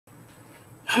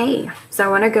Hey, so I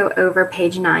want to go over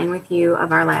page 9 with you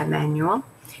of our lab manual.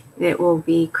 It will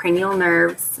be cranial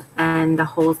nerves and the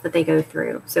holes that they go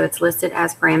through. So it's listed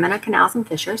as foramina, canals, and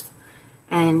fissures.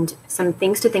 And some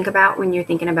things to think about when you're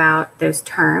thinking about those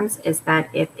terms is that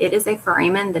if it is a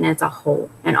foramen, then it's a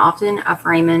hole. And often a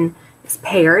foramen is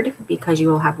paired because you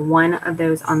will have one of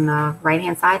those on the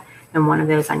right-hand side and one of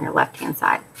those on your left-hand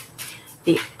side.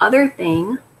 The other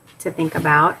thing to think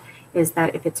about is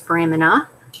that if it's foramina,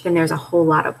 then there's a whole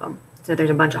lot of them. So there's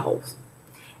a bunch of holes.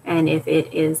 And if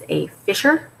it is a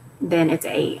fissure, then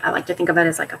I like to think of it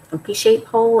as like a funky shaped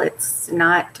hole. It's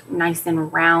not nice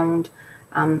and round.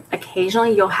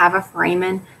 Occasionally you'll have a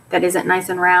foramen that isn't nice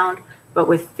and round, but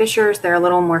with fissures, they're a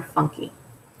little more funky.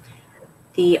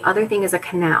 The other thing is a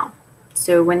canal.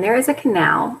 So when there is a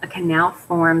canal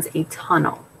forms a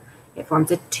tunnel. It forms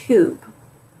a tube,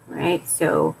 right?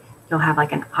 So you'll have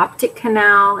like an optic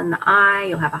canal in the eye.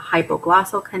 You'll have a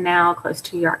hypoglossal canal close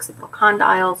to your occipital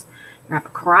condyles. You'll have a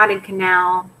carotid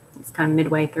canal. It's kind of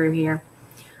midway through here.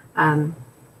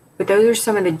 But those are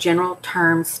some of the general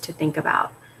terms to think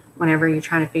about whenever you're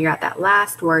trying to figure out that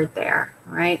last word there,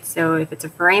 all right? So if it's a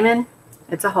foramen,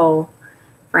 it's a hole.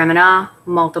 Foramina,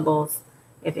 multiples.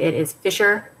 If it is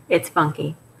fissure, it's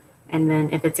funky. And then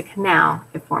if it's a canal,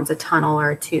 it forms a tunnel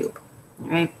or a tube, all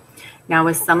right? Now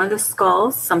with some of the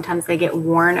skulls, sometimes they get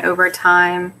worn over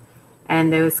time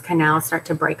and those canals start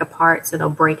to break apart, so they'll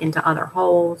break into other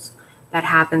holes. That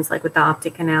happens like with the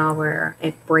optic canal where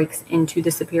it breaks into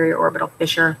the superior orbital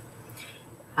fissure.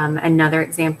 Another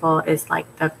example is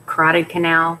like the carotid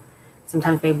canal.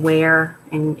 Sometimes they wear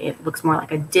and it looks more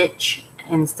like a ditch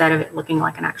instead of it looking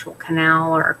like an actual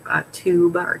canal or a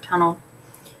tube or a tunnel.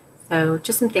 So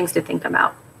just some things to think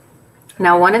about.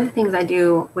 Now, one of the things I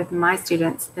do with my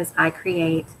students is I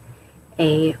create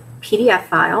a PDF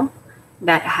file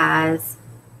that has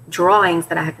drawings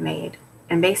that I have made.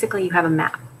 And basically you have a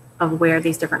map of where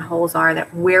these different holes are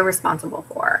that we're responsible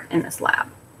for in this lab.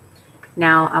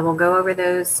 Now, I will go over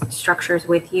those structures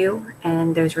with you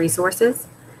and those resources.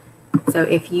 So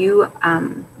if you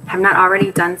have not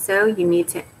already done so, you need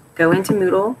to go into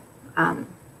Moodle and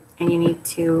you need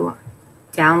to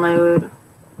download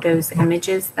those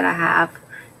images that I have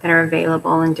that are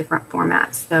available in different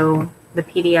formats. So the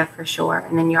PDF for sure.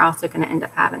 And then you're also going to end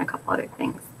up having a couple other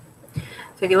things.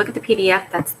 So if you look at the PDF,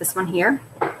 that's this one here.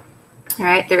 All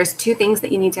right, there's two things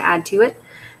that you need to add to it.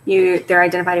 They're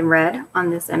identified in red on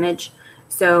this image.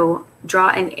 So draw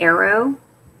an arrow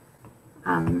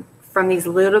from these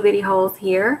little bitty holes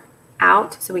here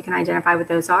out so we can identify what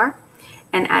those are.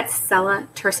 And at Sella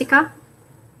turcica,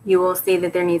 you will see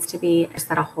that there needs to be a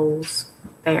set of holes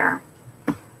there.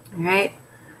 All right.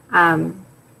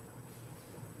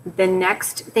 The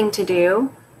next thing to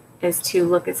do is to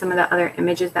look at some of the other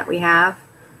images that we have.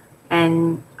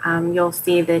 And you'll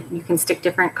see that you can stick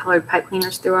different colored pipe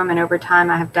cleaners through them. And over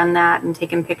time, I have done that and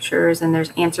taken pictures. And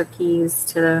there's answer keys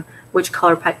to which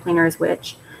color pipe cleaner is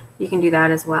which. You can do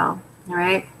that as well. All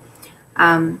right.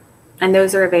 And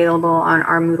those are available on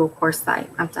our Moodle course site.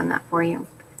 I've done that for you.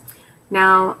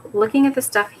 Now, looking at the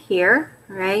stuff here,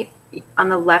 right, on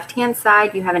the left-hand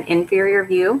side, you have an inferior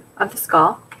view of the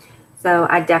skull. So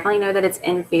I definitely know that it's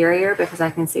inferior because I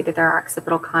can see that there are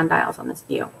occipital condyles on this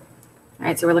view. All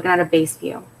right, so we're looking at a base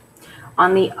view.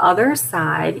 On the other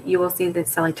side, you will see that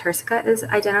Sella turcica is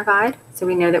identified. So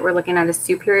we know that we're looking at a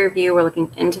superior view. We're looking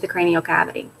into the cranial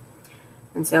cavity.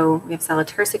 And so we have Sella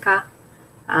turcica.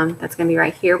 That's going to be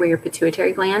right here where your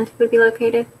pituitary gland would be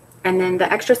located. And then the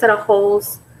extra set of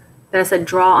holes that I said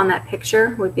draw on that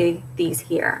picture would be these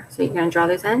here. So you're going to draw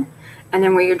those in. And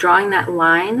then where you're drawing that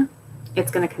line,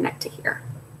 it's going to connect to here.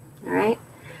 All right.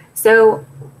 So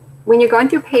when you're going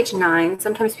through page 9,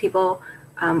 sometimes people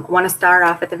want to start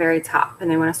off at the very top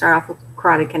and they want to start off with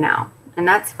carotid canal. And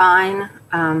that's fine.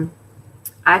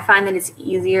 I find that it's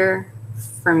easier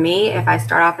for me if I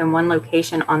start off in one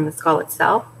location on the skull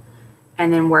itself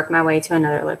and then work my way to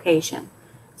another location.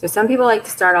 So some people like to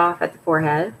start off at the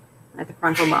forehead, at the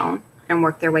frontal bone, and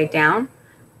work their way down.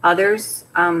 Others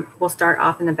will start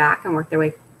off in the back and work their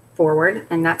way forward.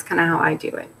 And that's kind of how I do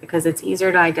it because it's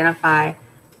easier to identify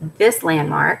this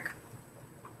landmark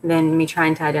than me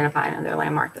trying to identify another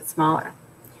landmark that's smaller.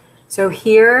 So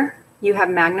here you have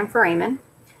magnum foramen.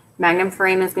 Magnum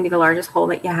foramen is going to be the largest hole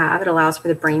that you have. It allows for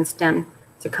the brainstem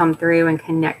to come through and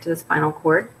connect to the spinal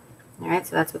cord. All right,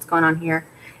 so that's what's going on here.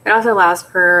 It also allows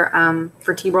for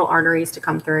vertebral arteries to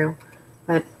come through,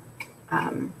 but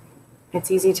it's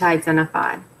easy to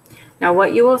identify. Now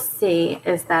what you will see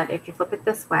is that if you flip it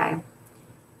this way,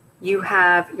 you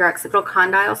have your occipital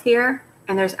condyles here,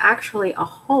 and there's actually a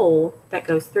hole that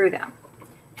goes through them.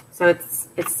 So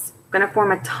it's going to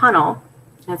form a tunnel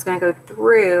And it's going to go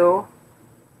through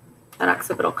that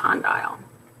occipital condyle.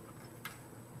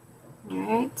 All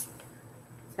right.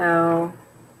 So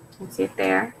you can see it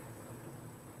there.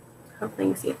 Hopefully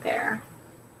you can see it there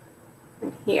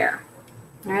and here.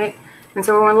 All right. And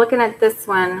so when we're looking at this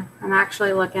one, I'm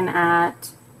actually looking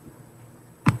at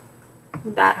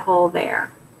that hole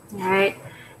there. All right.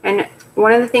 And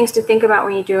one of the things to think about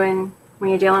when you're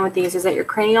dealing with these is that your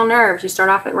cranial nerves, you start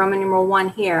off at Roman numeral 1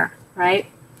 here, right?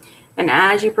 And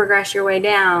as you progress your way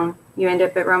down, you end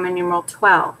up at Roman numeral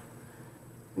 12.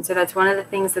 And so that's one of the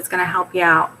things that's going to help you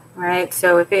out, right?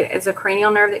 So if it is a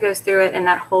cranial nerve that goes through it and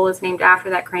that hole is named after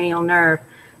that cranial nerve,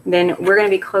 then we're going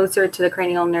to be closer to the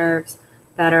cranial nerves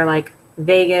that are like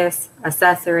vagus,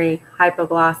 accessory,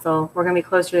 hypoglossal. We're going to be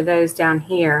closer to those down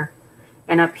here.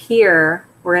 And up here,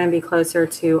 we're going to be closer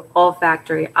to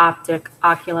olfactory, optic,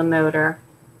 oculomotor,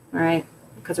 right?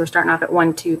 Because we're starting off at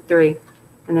 1, 2, 3.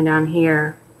 And then down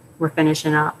here, we're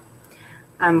finishing up.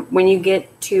 When you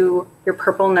get to your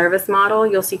purple nervous model,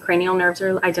 you'll see cranial nerves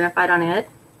are identified on it.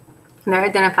 And they're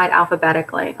identified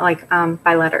alphabetically, like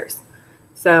by letters.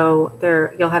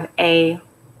 So you'll have A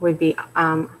would be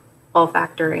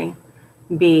olfactory,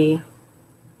 B.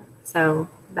 So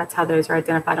that's how those are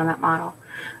identified on that model.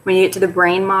 When you get to the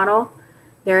brain model,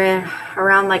 they're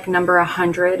around like number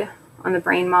 100 on the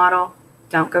brain model.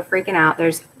 Don't go freaking out.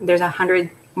 There's more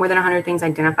than 100 things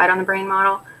identified on the brain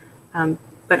model.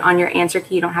 But on your answer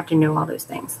key, you don't have to know all those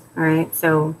things. All right.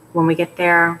 So when we get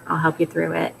there, I'll help you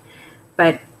through it.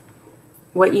 But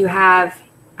what you have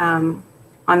on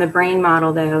the brain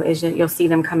model, though, is that you'll see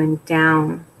them coming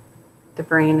down the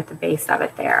brain at the base of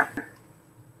it there.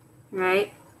 All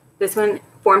right. This one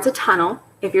forms a tunnel.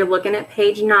 If you're looking at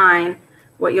page 9,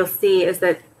 what you'll see is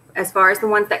that as far as the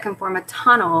ones that can form a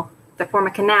tunnel, that form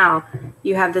a canal,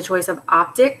 you have the choice of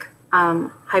optic,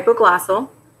 hypoglossal,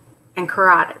 and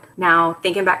carotid. Now,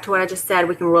 thinking back to what I just said,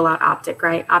 we can rule out optic,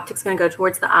 right? Optic's going to go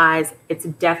towards the eyes. It's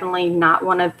definitely not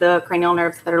one of the cranial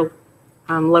nerves that are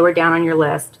lower down on your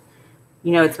list.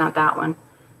 You know it's not that one.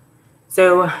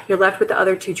 So you're left with the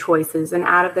other two choices. And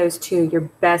out of those two, your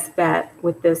best bet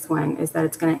with this one is that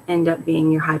it's going to end up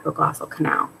being your hypoglossal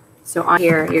canal. So on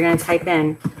here, you're going to type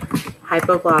in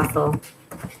hypoglossal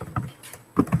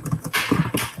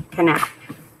canal.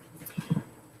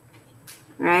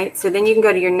 All right, so then you can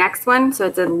go to your next one. So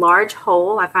it's a large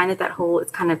hole. I find that hole is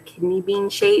kind of kidney bean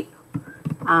shape.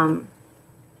 So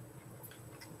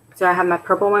I have my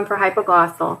purple one for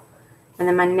hypoglossal. And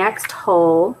then my next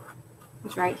hole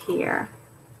is right here.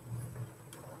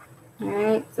 All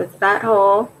right, so it's that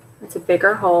hole. It's a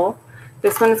bigger hole.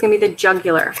 This one is going to be the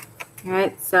jugular. All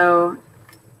right, so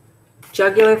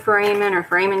jugular foramen or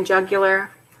foramen jugular.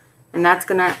 And that's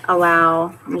going to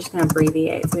allow, I'm just going to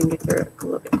abbreviate so we can get through it a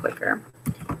little bit quicker.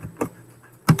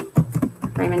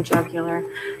 Foramen jugular.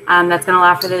 That's going to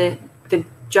allow for the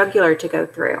jugular to go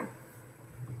through.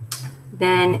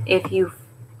 Then if you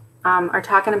are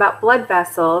talking about blood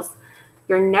vessels,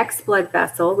 your next blood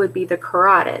vessel would be the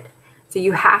carotid. So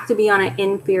you have to be on an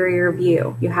inferior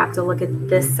view. You have to look at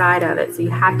this side of it. So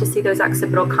you have to see those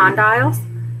occipital condyles,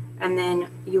 and then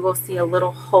you will see a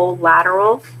little hole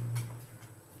lateral.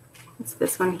 It's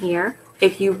this one here.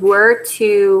 If you were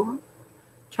to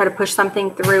try to push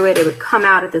something through it, it would come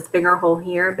out at this bigger hole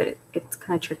here, but it's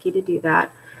kind of tricky to do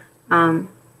that. But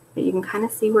you can kind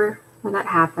of see where that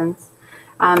happens.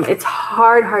 It's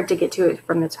hard to get to it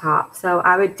from the top. So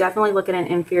I would definitely look at an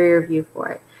inferior view for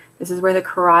it. This is where the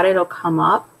carotid will come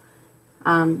up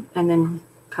and then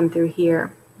come through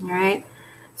here. All right.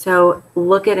 So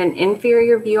look at an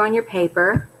inferior view on your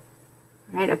paper,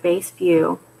 right? A base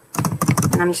view.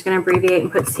 And I'm just going to abbreviate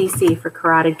and put CC for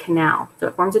carotid canal. So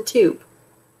it forms a tube.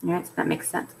 All right. So that makes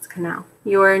sense. It's canal.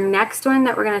 Your next one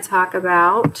that we're going to talk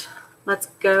about, let's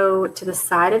go to the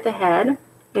side of the head.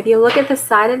 If you look at the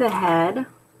side of the head,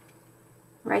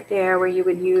 right there where you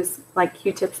would use like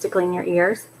Q-tips to clean your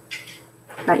ears,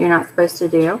 that you're not supposed to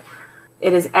do.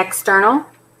 It is external, all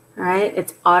right?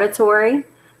 It's auditory.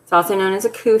 It's also known as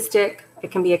acoustic. It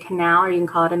can be a canal or you can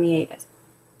call it a meatus.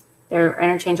 They're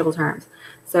interchangeable terms.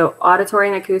 So auditory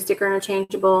and acoustic are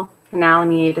interchangeable. Canal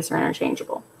and meatus are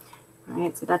interchangeable. All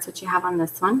right, so that's what you have on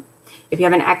this one. If you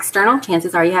have an external,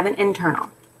 chances are you have an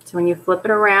internal. So when you flip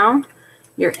it around,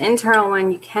 your internal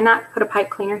one, you cannot put a pipe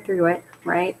cleaner through it,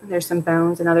 right? There's some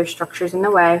bones and other structures in the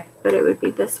way, but it would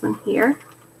be this one here.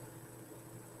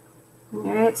 All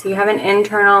right, so you have an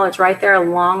internal, it's right there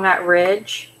along that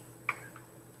ridge.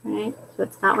 All right, so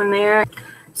it's that one there.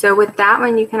 So with that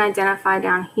one, you can identify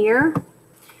down here.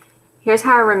 Here's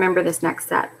how I remember this next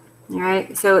set. All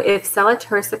right, so if sella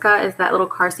turcica is that little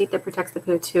car seat that protects the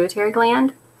pituitary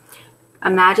gland,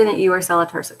 imagine that you are sella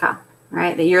turcica.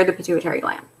 right? That you're the pituitary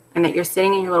gland and that you're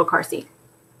sitting in your little car seat.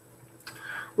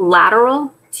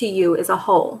 Lateral to you is a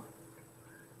hole.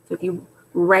 So if you,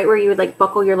 right where you would like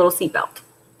buckle your little seatbelt,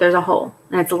 there's a hole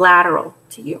and it's lateral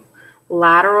to you.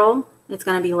 Lateral, it's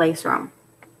going to be lacerum.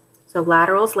 So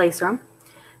lateral is lacerum.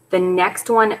 The next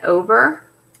one over,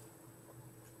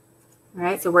 all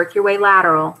right, so work your way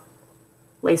lateral.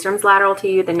 Lacerum's lateral to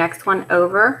you. The next one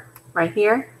over, right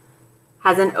here,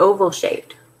 has an oval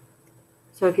shaped.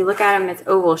 So if you look at them, it's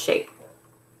oval shaped,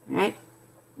 all right?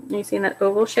 You see that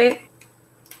oval shape?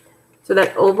 So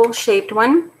that oval shaped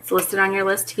one, it's listed on your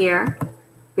list here.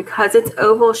 Because it's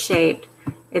oval shaped,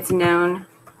 it's known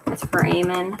as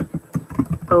foramen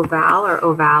ovale or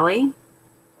ovale.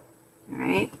 All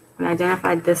right, we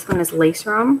identified this one as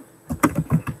lacerum.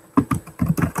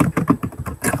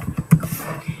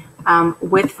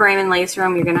 With foramen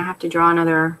lacerum, you're going to have to draw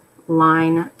another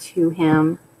line to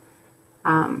him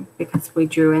because we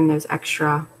drew in those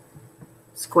extra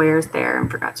squares there and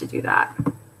forgot to do that.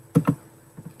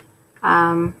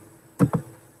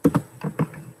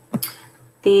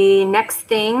 The next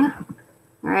thing, all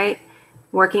right,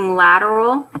 working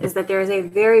lateral is that there is a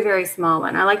very, very small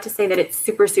one. I like to say that it's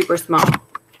super, super small. All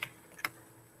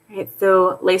right,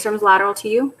 so lacerum's lateral to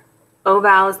you.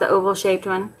 Ovale is the oval shaped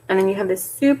one. And then you have this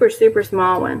super, super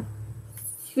small one.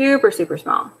 Super, super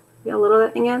small. See how little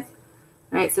that thing is?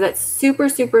 All right, so that super,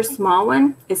 super small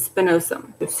one is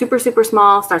spinosum. So super, super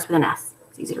small starts with an S.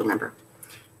 It's easy to remember.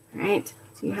 All right,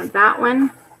 so you have that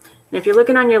one. And if you're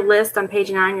looking on your list on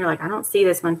page 9, you're like, I don't see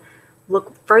this one.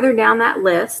 Look further down that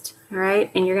list, all right,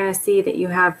 and you're going to see that you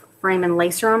have foramen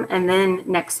lacerum, and then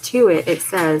next to it, it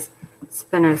says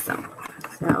spinosum.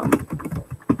 So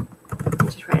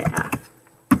let's just write it F.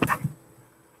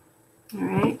 All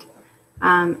right.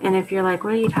 And if you're like,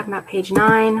 what are you talking about, page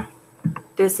 9?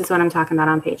 This is what I'm talking about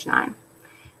on page 9.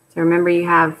 So remember, you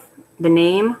have the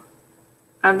name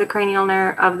of the cranial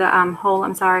nerve, of the hole,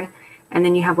 I'm sorry, and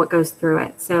then you have what goes through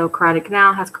it. So carotid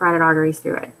canal has carotid arteries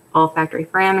through it. Olfactory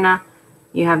foramina,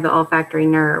 you have the olfactory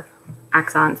nerve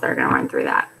axons that are going to run through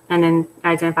that. And then it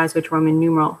identifies which Roman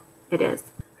numeral it is.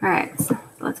 All right, so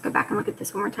let's go back and look at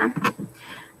this one more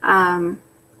time.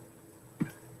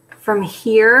 From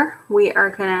here, we are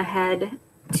going to head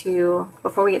to,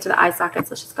 before we get to the eye sockets,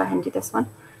 let's just go ahead and do this one.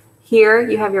 Here,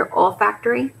 you have your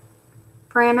olfactory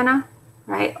foramina,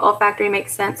 right? Olfactory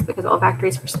makes sense because olfactory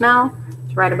is for smell.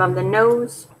 It's right above the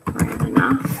nose.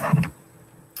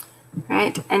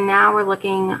 Right, and now we're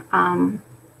looking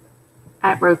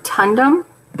at rotundum.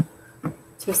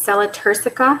 So sella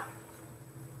turcica.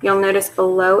 You'll notice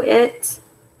below it,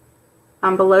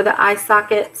 below the eye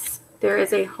sockets, there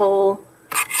is a hole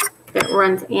that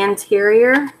runs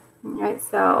anterior. All right,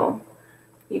 so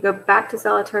you go back to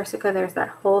sella turcica, there's that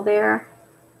hole there.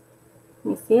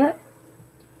 Can you see it?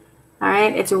 All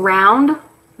right, it's round,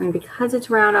 and because it's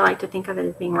round, I like to think of it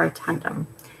as being rotundum.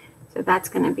 So that's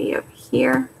going to be over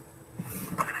here.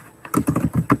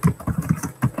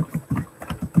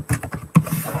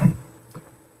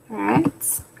 All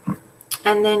right,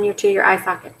 and then you're to your eye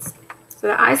sockets. So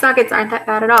the eye sockets aren't that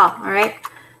bad at all right?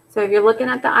 So if you're looking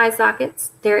at the eye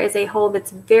sockets, there is a hole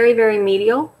that's very, very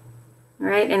medial, all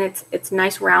right? And it's a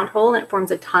nice round hole, and it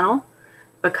forms a tunnel.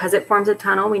 Because it forms a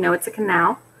tunnel, we know it's a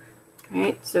canal,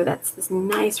 right? So that's this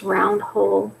nice round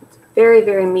hole. It's very,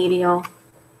 very medial.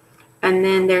 And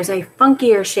then there's a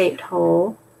funkier shaped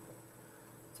hole.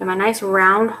 So my nice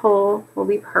round hole will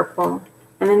be purple.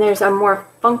 And then there's a more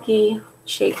funky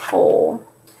shaped hole.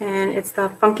 And it's the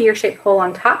funkier shaped hole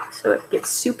on top. So it gets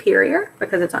superior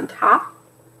because it's on top.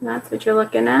 And that's what you're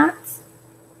looking at.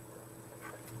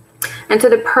 And so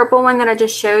the purple one that I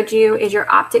just showed you is your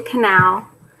optic canal.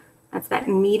 That's that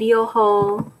medial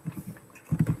hole.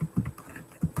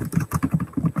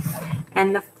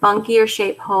 And the funkier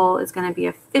shaped hole is going to be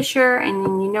a fissure, and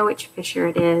then you know which fissure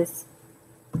it is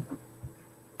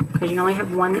because you only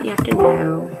have one that you have to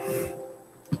know.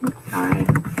 Sorry.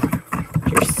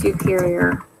 Your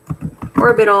superior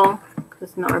orbital, because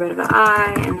it's in the orbit of the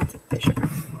eye, and it's a fissure.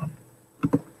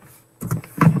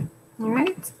 All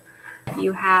right.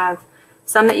 You have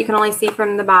some that you can only see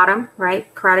from the bottom,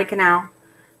 right? Carotid canal.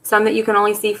 Some that you can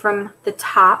only see from the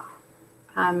top.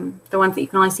 The ones that you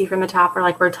can only see from the top are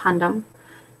like rotundum.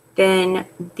 Then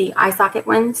the eye socket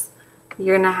ones,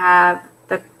 you're going to have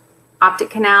the optic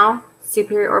canal,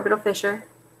 superior orbital fissure.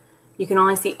 You can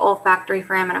only see olfactory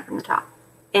foramina from the top.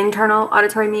 Internal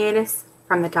auditory meatus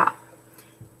from the top.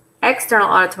 External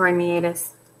auditory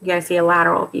meatus, you got to see a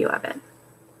lateral view of it.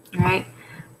 All right.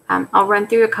 I'll run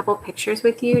through a couple pictures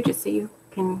with you just so you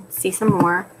can see some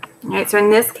more. All right, so in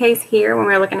this case here, when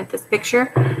we're looking at this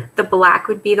picture, the black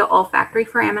would be the olfactory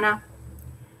foramina.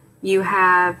 You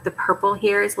have the purple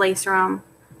here is lacerum,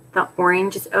 the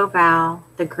orange is ovale,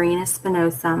 the green is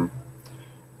spinosum,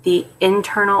 the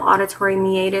internal auditory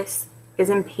meatus is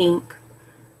in pink,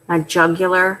 my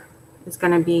jugular is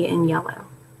going to be in yellow.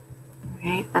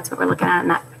 Okay, that's what we're looking at in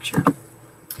that picture.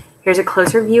 Here's a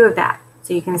closer view of that.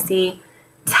 So you can see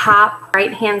top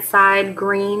right-hand side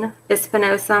green is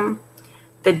spinosum.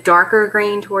 The darker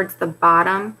green towards the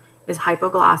bottom is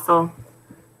hypoglossal.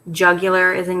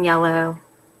 Jugular is in yellow.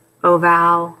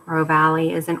 Ovale or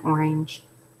ovale is in orange.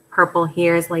 Purple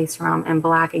here is lacerum, and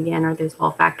black again are those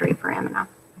olfactory foramina.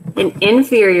 An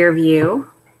inferior view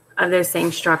of those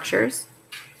same structures.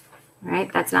 All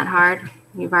right, that's not hard.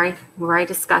 We've already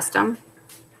discussed them.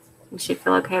 You should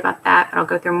feel okay about that, but I'll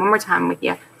go through them one more time with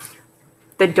you.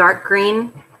 The dark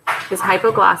green is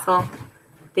hypoglossal.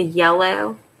 The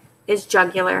yellow is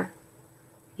jugular.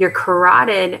 Your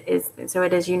carotid is, so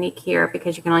it is unique here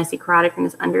because you can only see carotid from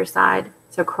this underside.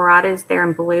 So carotid is there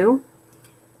in blue.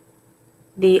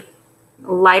 The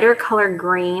lighter colored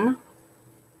green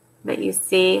that you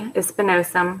see is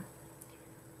spinosum.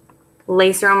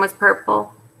 Lacerum was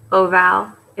purple.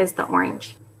 Ovale is the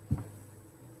orange.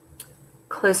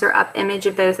 Closer up image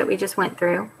of those that we just went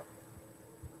through.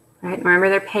 All right, remember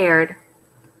they're paired.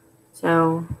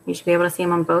 So you should be able to see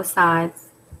them on both sides.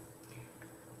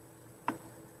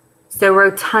 So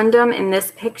rotundum in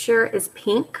this picture is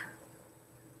pink.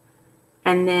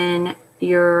 And then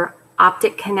your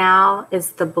optic canal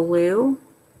is the blue.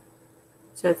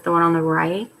 So it's the one on the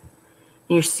right. And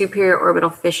your superior orbital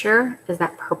fissure is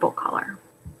that purple color.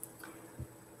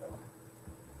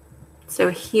 So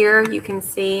here you can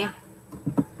see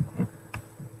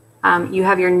you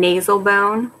have your nasal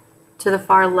bone to the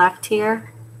far left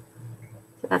here.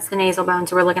 So that's the nasal bone.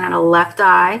 So we're looking at a left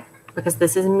eye because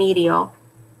this is medial.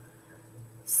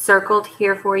 Circled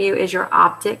here for you is your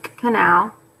optic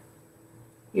canal.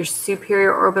 Your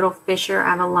superior orbital fissure,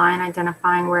 I have a line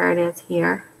identifying where it is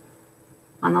here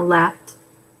on the left.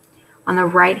 On the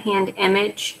right-hand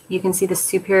image, you can see the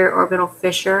superior orbital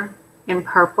fissure in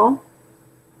purple.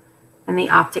 And the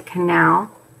optic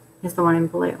canal is the one in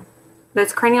blue.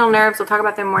 Those cranial nerves, we'll talk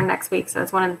about them more next week. So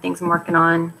that's one of the things I'm working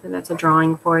on. So that's a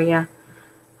drawing for you.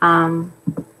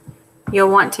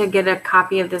 You'll want to get a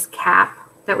copy of this cap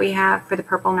that we have for the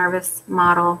purple nervous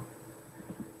model.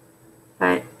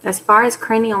 But as far as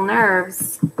cranial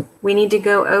nerves, we need to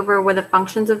go over what the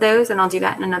functions of those, and I'll do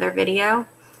that in another video.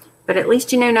 But at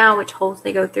least you know now which holes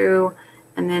they go through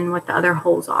and then what the other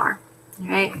holes are. All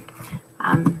right.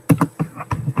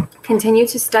 Continue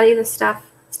to study this stuff.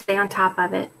 Stay on top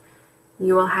of it.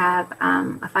 You will have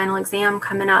a final exam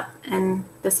coming up, and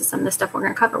this is some of the stuff we're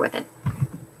going to cover with it.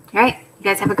 All right. You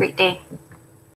guys have a great day.